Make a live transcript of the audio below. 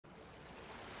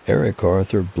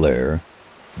Arthur Blair,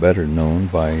 better known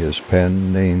by his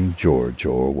pen name George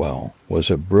Orwell,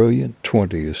 was a brilliant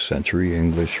 20th century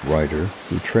English writer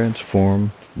who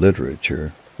transformed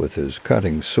literature with his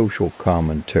cutting social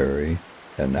commentary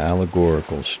and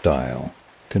allegorical style.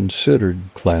 Considered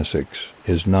classics,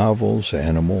 his novels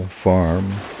Animal Farm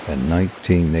and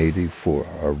 1984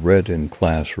 are read in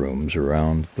classrooms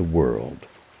around the world.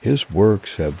 His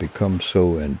works have become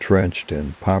so entrenched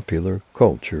in popular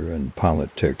culture and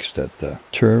politics that the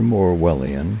term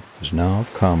Orwellian is now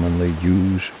commonly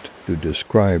used to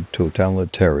describe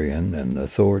totalitarian and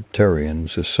authoritarian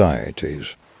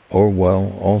societies.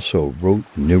 Orwell also wrote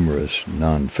numerous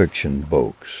nonfiction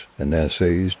books and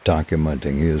essays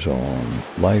documenting his own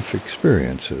life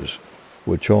experiences,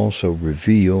 which also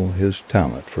reveal his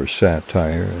talent for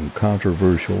satire and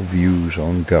controversial views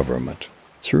on government.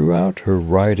 Throughout her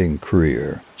writing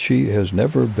career, she has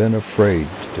never been afraid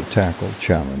to tackle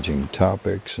challenging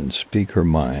topics and speak her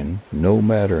mind, no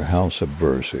matter how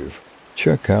subversive.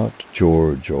 Check out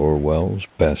George Orwell's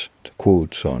best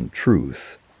quotes on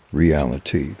truth,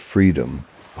 reality, freedom,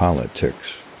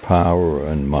 politics, power,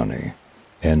 and money.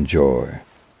 Enjoy.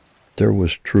 There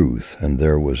was truth and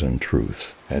there was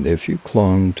untruth, and if you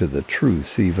clung to the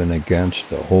truth even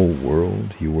against the whole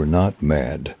world, you were not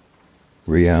mad.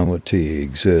 Reality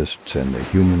exists in the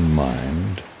human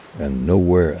mind and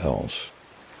nowhere else.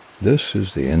 This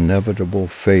is the inevitable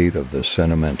fate of the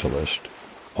sentimentalist.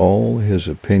 All his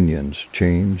opinions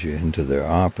change into their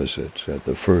opposites at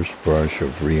the first brush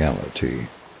of reality.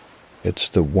 It's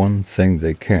the one thing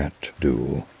they can't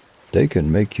do. They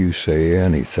can make you say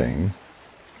anything,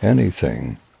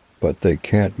 but they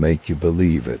can't make you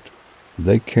believe it.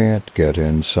 They can't get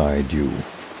inside you.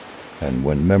 And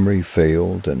when memory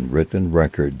failed and written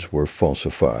records were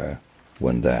falsified,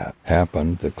 when that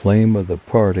happened, the claim of the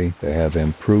party to have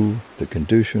improved the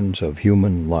conditions of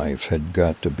human life had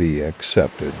got to be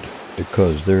accepted,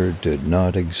 because there did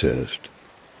not exist,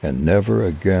 and never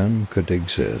again could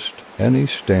exist, any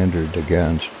standard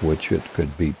against which it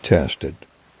could be tested.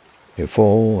 If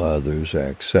all others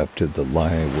accepted the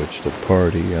lie which the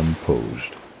party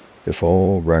imposed, if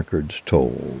all records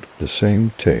told the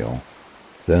same tale,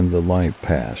 then the lie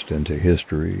passed into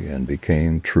history and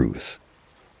became truth.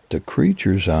 The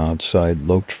creatures outside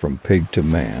looked from pig to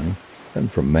man,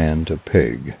 and from man to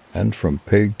pig, and from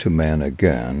pig to man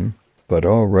again, but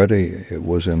already it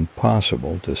was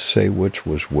impossible to say which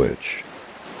was which.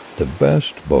 The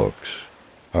best books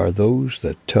are those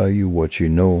that tell you what you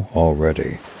know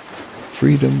already.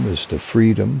 Freedom is the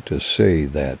freedom to say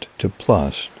that, to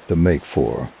plus, to make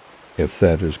for. If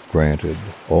that is granted,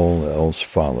 all else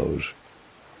follows.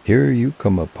 Here you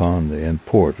come upon the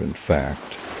important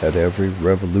fact that every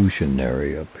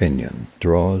revolutionary opinion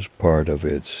draws part of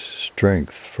its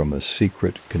strength from a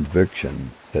secret conviction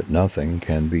that nothing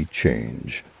can be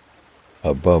changed.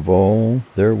 Above all,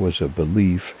 there was a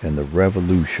belief in the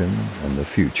revolution and the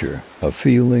future, a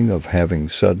feeling of having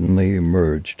suddenly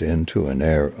emerged into an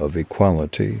era of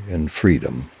equality and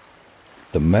freedom.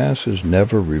 The masses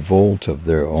never revolt of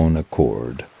their own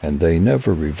accord, and they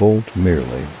never revolt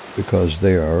merely because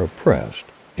they are oppressed.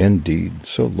 Indeed,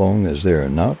 so long as they are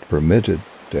not permitted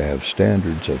to have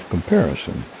standards of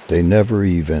comparison, they never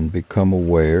even become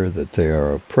aware that they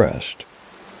are oppressed.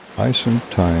 I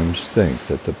sometimes think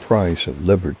that the price of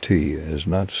liberty is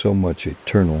not so much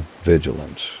eternal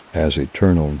vigilance as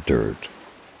eternal dirt.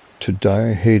 To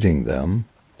die hating them,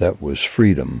 that was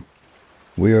freedom.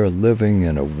 We are living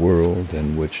in a world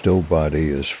in which nobody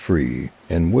is free,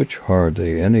 in which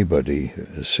hardly anybody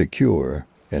is secure,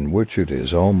 in which it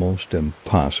is almost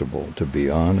impossible to be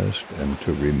honest and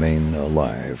to remain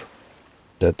alive.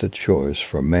 That the choice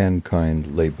for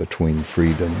mankind lay between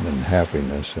freedom and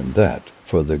happiness, and that,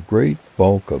 for the great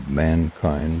bulk of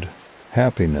mankind,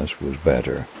 happiness was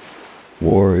better.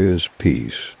 War is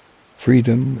peace.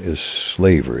 Freedom is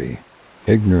slavery.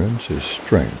 Ignorance is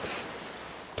strength.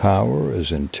 Power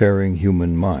is in tearing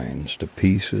human minds to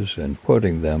pieces and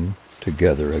putting them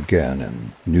together again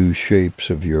in new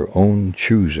shapes of your own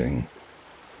choosing.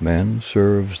 Man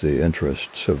serves the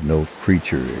interests of no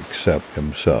creature except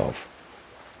himself.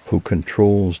 Who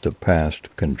controls the past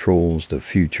controls the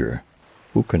future.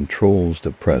 Who controls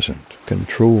the present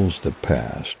controls the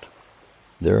past.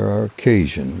 There are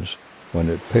occasions when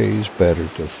it pays better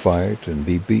to fight and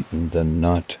be beaten than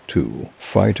not to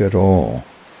fight at all.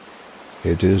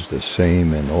 It is the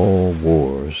same in all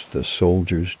wars. The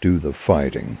soldiers do the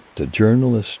fighting, the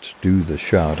journalists do the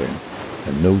shouting,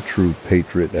 and no true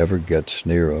patriot ever gets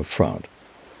near a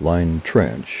front-line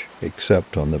trench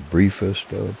except on the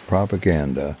briefest of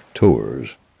propaganda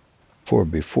tours. For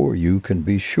before you can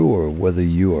be sure whether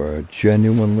you are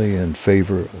genuinely in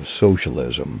favor of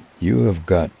socialism, you have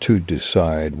got to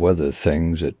decide whether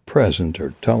things at present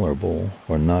are tolerable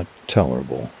or not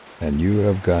tolerable. And you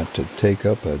have got to take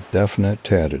up a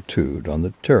definite attitude on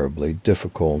the terribly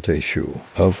difficult issue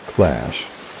of class.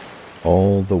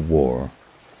 All the war,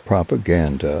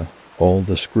 propaganda, all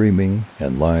the screaming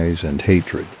and lies and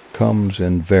hatred comes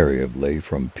invariably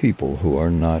from people who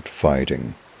are not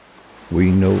fighting.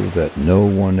 We know that no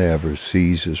one ever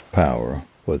seizes power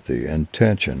with the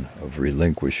intention of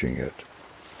relinquishing it.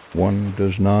 One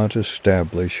does not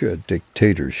establish a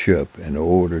dictatorship in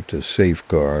order to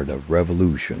safeguard a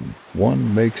revolution.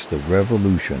 One makes the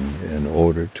revolution in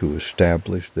order to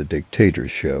establish the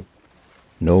dictatorship.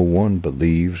 No one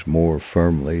believes more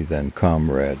firmly than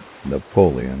Comrade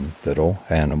Napoleon that all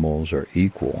animals are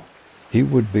equal. He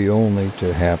would be only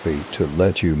too happy to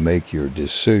let you make your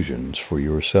decisions for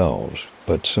yourselves,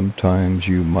 but sometimes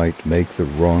you might make the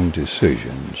wrong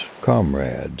decisions,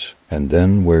 comrades, and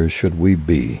then where should we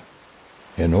be?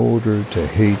 In order to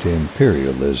hate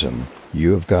imperialism,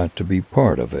 you have got to be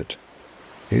part of it.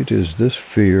 It is this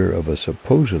fear of a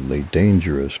supposedly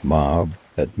dangerous mob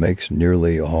that makes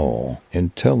nearly all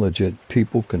intelligent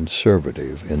people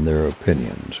conservative in their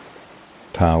opinions.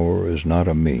 Power is not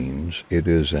a means, it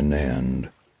is an end.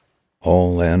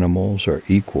 All animals are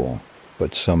equal,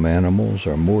 but some animals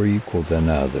are more equal than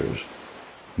others.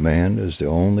 Man is the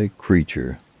only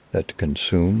creature that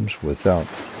consumes without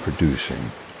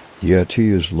producing. Yet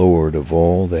he is lord of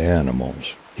all the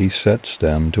animals. He sets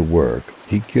them to work.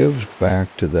 He gives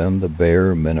back to them the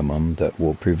bare minimum that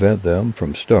will prevent them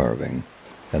from starving,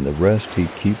 and the rest he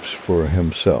keeps for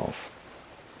himself.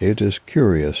 It is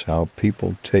curious how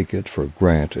people take it for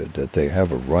granted that they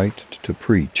have a right to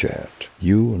preach at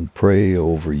you and pray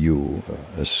over you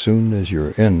as soon as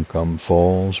your income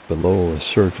falls below a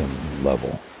certain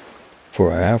level.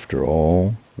 For after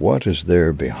all, what is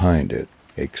there behind it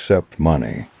except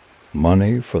money?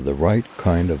 Money for the right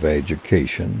kind of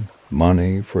education,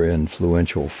 money for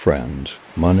influential friends,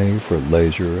 money for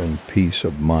leisure and peace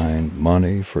of mind,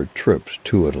 money for trips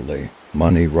to Italy.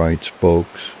 Money writes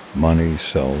books. Money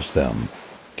sells them.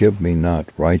 Give me not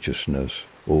righteousness,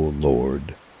 O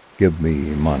Lord. Give me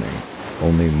money,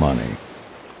 only money.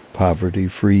 Poverty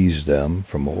frees them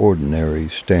from ordinary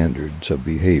standards of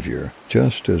behavior,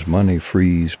 just as money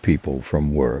frees people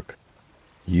from work.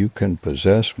 You can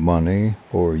possess money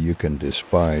or you can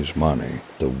despise money.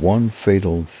 The one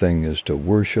fatal thing is to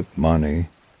worship money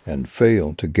and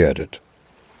fail to get it.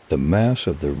 The mass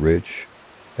of the rich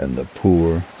and the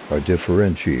poor are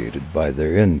differentiated by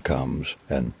their incomes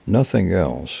and nothing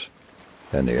else,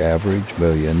 and the average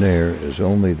millionaire is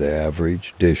only the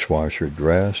average dishwasher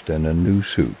dressed in a new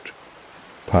suit.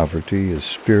 Poverty is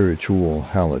spiritual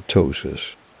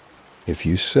halitosis. If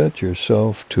you set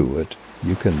yourself to it,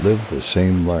 you can live the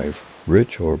same life,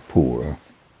 rich or poor.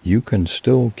 You can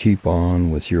still keep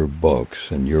on with your books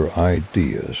and your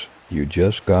ideas. You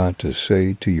just got to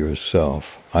say to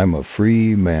yourself, I'm a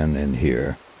free man in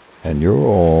here, and you're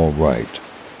all right.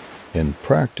 In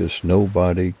practice,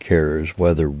 nobody cares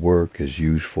whether work is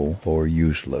useful or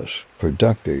useless,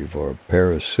 productive or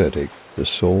parasitic. The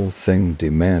sole thing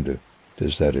demanded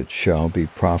is that it shall be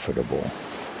profitable.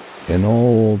 In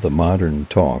all the modern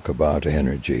talk about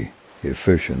energy,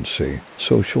 efficiency,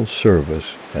 social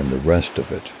service, and the rest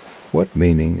of it, what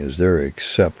meaning is there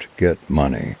except get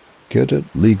money? Get it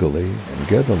legally and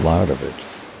get a lot of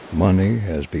it. Money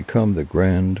has become the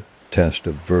grand test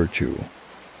of virtue.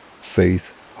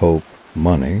 Faith, hope,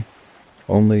 money.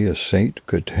 Only a saint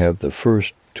could have the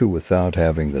first two without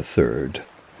having the third.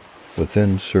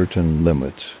 Within certain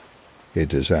limits,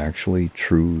 it is actually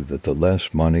true that the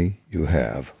less money you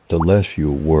have, the less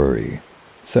you worry.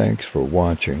 Thanks for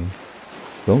watching.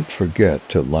 Don't forget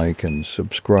to like and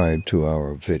subscribe to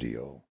our video.